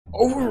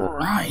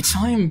Alright,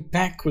 I am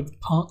back with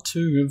part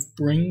 2 of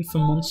Brain for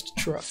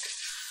Monstertruck.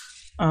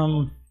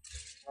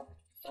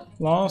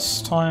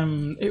 Last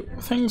time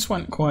things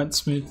went quite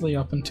smoothly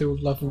up until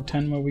level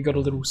 10 where we got a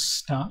little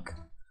stuck.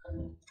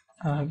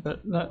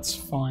 But that's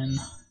fine.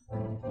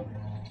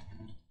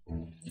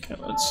 Okay,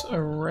 let's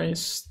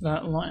erase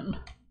that line.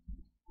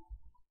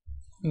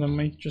 And then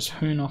we just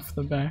hoon off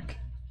the back.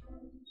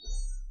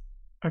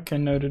 Okay,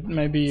 noted.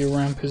 Maybe a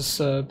ramp is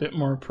a bit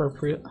more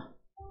appropriate.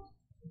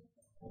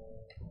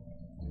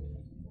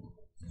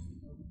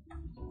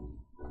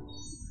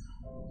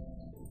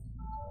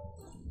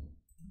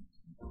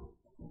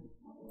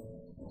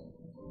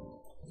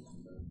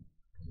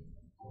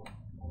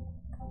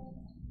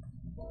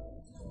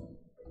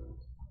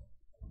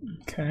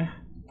 Okay.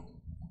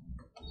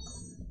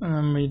 And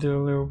then we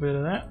do a little bit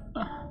of that.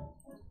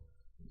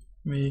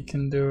 We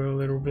can do a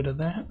little bit of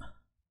that.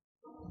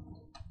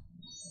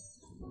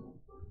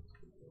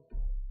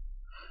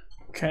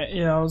 Okay,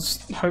 yeah, I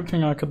was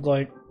hoping I could,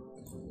 like,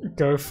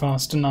 go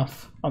fast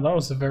enough. Oh, that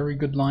was a very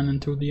good line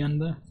until the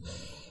end there.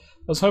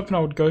 I was hoping I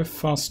would go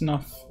fast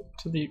enough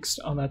to the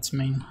extent— oh, that's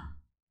mean.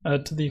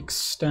 To the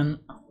extent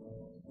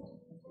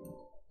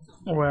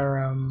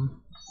where,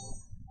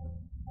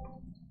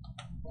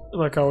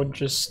 like, I would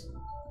just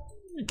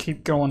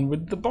keep going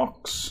with the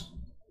box.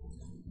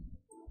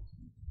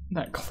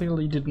 That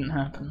clearly didn't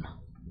happen.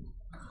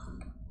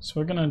 So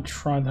we're gonna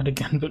try that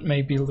again, but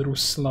maybe a little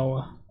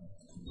slower.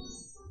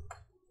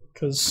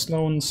 Because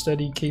slow and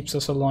steady keeps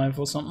us alive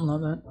or something like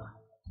that.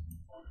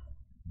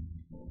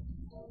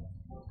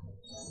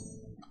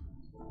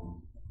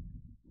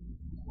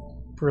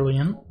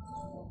 Brilliant.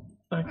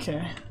 Okay,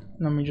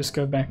 and then we just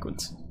go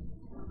backwards.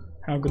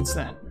 How good's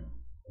that?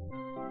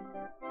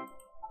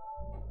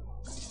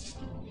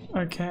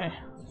 Okay.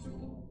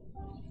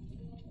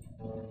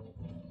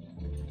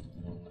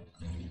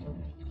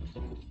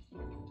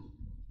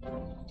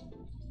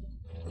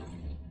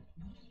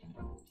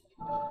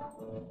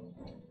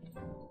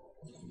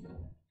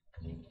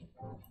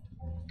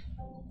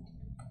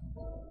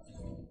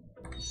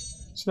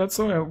 So that's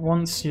the way it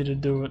wants you to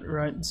do it,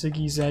 right?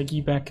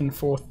 Ziggy-zaggy back and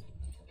forth.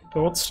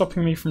 But what's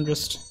stopping me from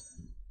just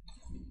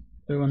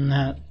doing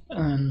that?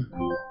 And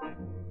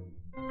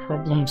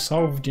problem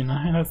solved, you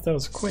know? That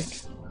was quick.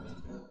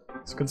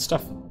 It's good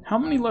stuff. How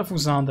many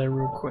levels are there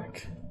real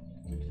quick?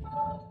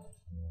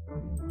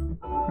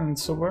 And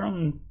so we're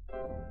on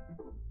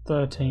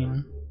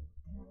 13.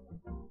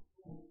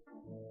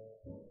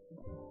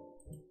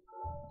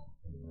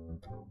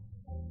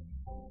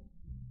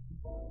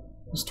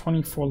 There's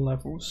 24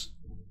 levels.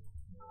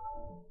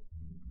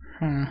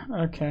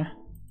 Okay.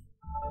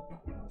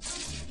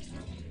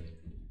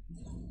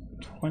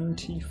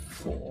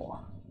 24.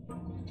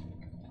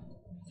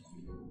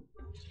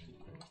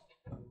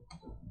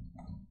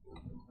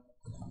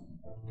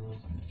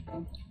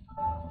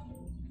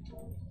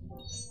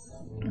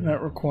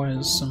 That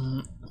requires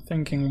some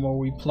thinking while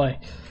we play.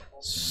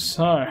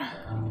 So,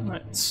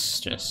 let's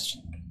just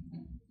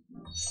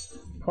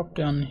pop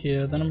down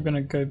here, then I'm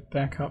gonna go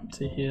back up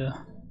to here.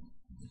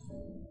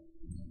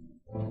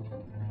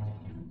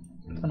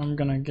 Then I'm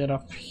gonna get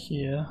up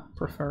here,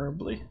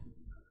 preferably.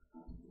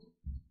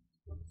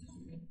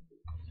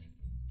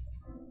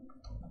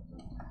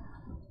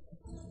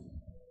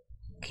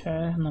 Okay,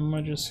 and then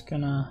we're just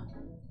gonna,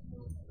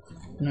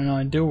 in an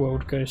ideal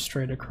world, go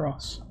straight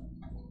across.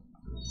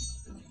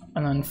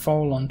 And then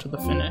fall onto the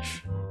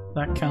finish.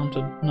 That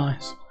counted.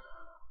 Nice.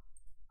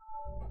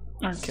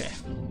 Okay.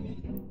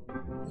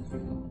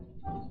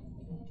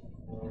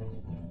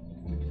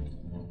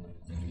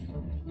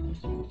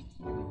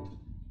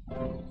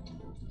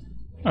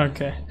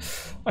 Okay.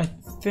 I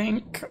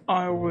think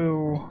I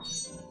will...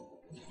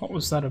 What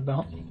was that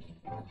about?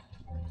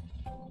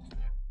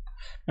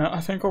 I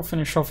think I'll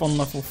finish off on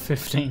level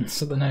 15,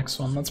 so the next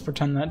one. Let's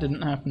pretend that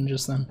didn't happen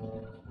just then.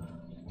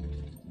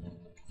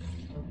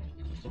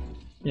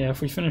 Yeah,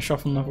 if we finish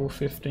off on level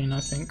 15, I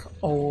think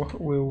all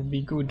will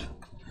be good.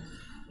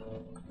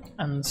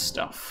 And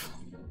stuff.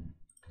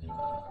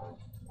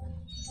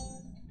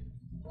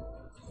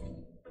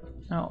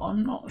 Now,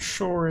 I'm not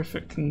sure if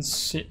it can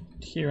sit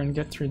here and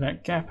get through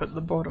that gap at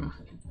the bottom.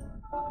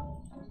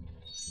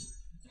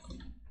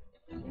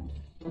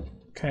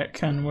 Okay, it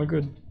can, we're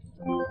good.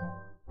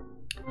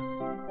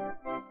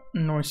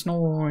 Nice,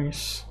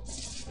 nice.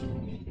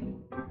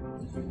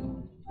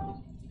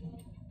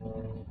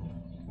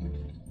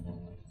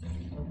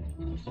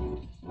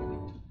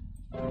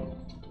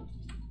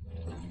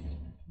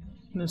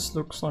 This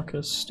looks like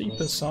a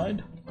steeper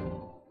side.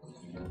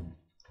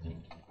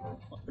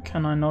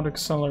 Can I not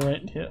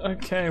accelerate here?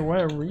 Okay,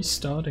 we're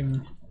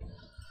restarting.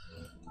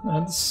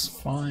 That's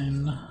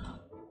fine.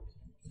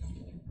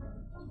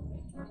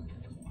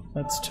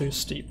 That's too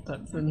steep.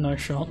 That no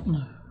shot.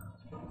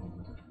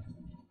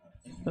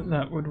 But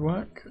that would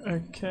work.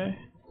 Okay.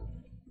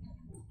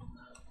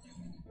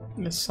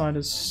 This side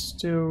is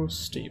still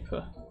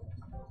steeper.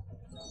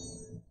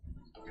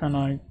 Can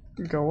I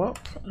go up?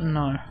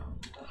 No.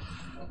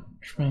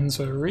 Which means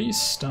we're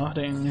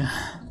restarting.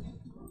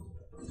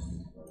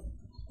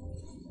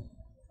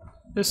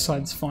 This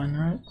side's fine,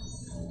 right?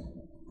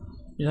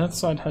 Yeah, that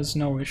side has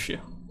no issue.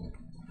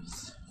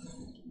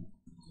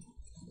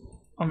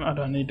 I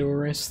don't need to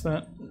erase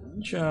that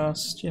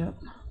just yet.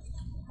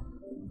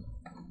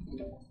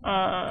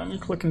 I'm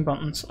clicking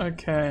buttons.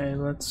 Okay,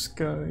 let's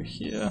go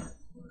here.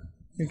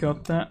 We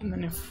got that, and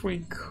then if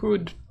we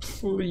could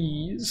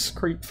please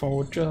creep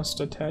forward just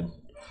a tad.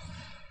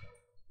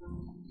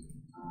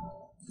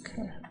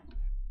 Okay.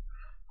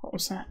 What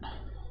was that?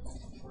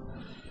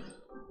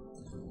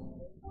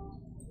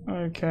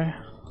 Okay.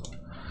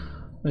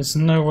 There's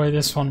no way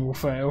this one will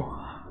fail.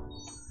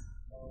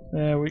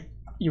 There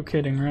you're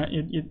kidding, right?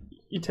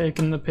 You're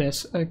taking the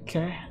piss.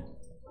 Okay.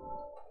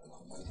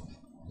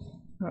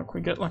 Look,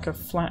 we get like a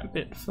flat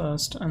bit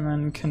first and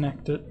then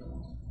connect it.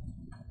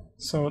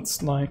 So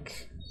it's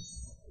like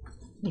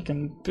you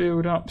can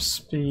build up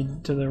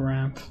speed to the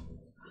ramp.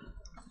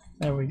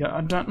 There we go.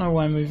 I don't know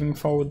why moving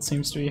forward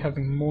seems to be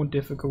having more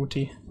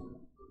difficulty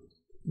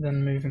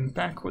than moving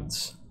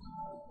backwards.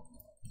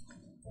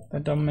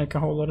 That doesn't make a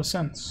whole lot of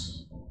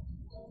sense.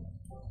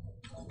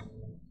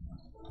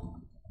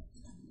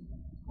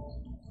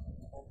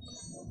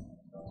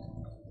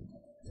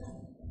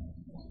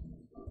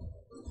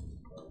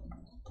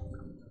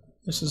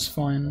 This is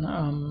fine.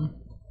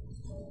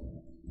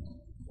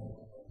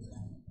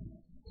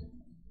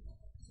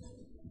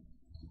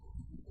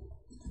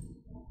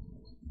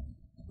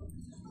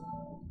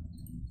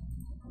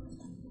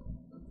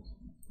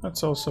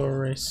 Let's also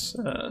erase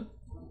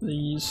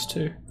these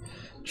two,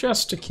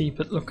 just to keep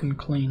it looking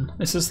clean.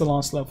 This is the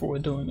last level we're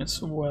doing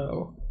as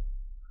well.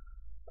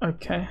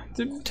 Okay,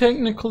 it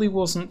technically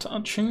wasn't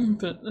touching,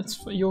 but it's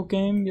for your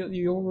game,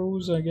 your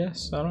rules, I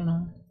guess. I don't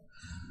know.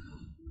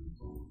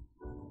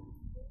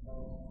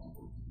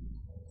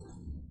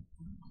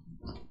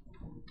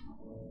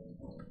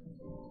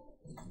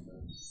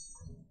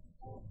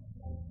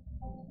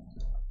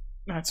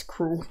 That's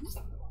cruel.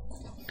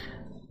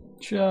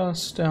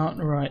 Just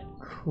outright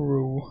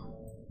cruel.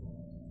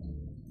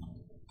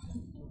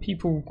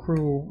 People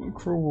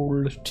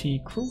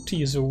cruelty.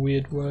 Cruelty is a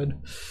weird word.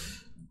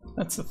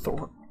 That's a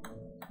thought.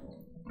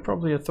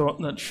 Probably a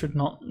thought that should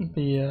not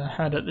be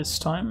had at this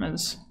time,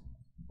 as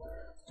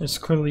there's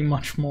clearly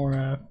much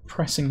more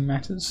pressing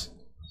matters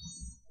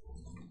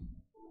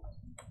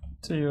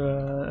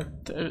to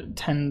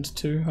tend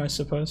to, I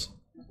suppose.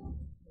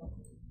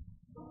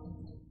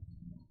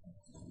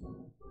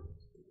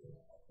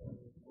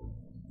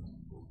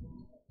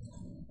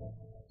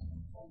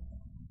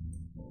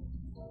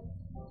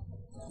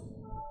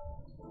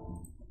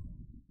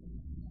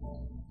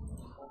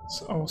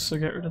 So also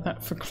get rid of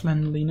that for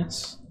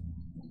cleanliness.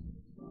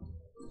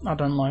 I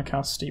don't like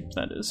how steep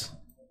that is.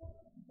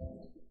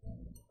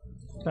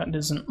 That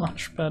isn't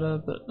much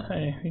better, but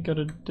hey, you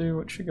gotta do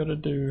what you gotta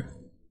do.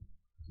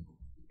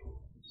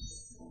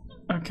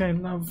 Okay,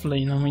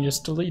 lovely, let me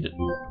just delete it.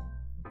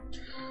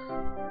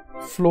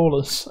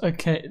 Flawless.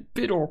 Okay, a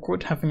bit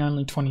awkward having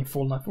only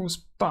 24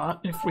 levels, but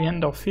if we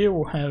end off here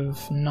we'll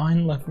have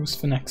 9 levels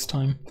for next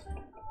time.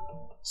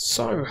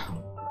 So,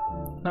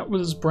 that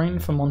was Brain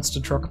for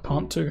Monstertruck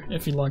Part 2.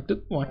 If you liked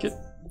it, like it.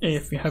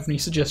 If you have any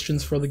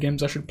suggestions for other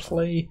games I should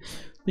play,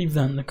 leave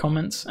that in the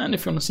comments. And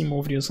if you want to see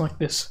more videos like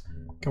this,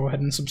 go ahead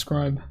and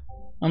subscribe.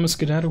 I'm a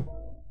skedaddle.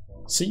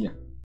 See ya.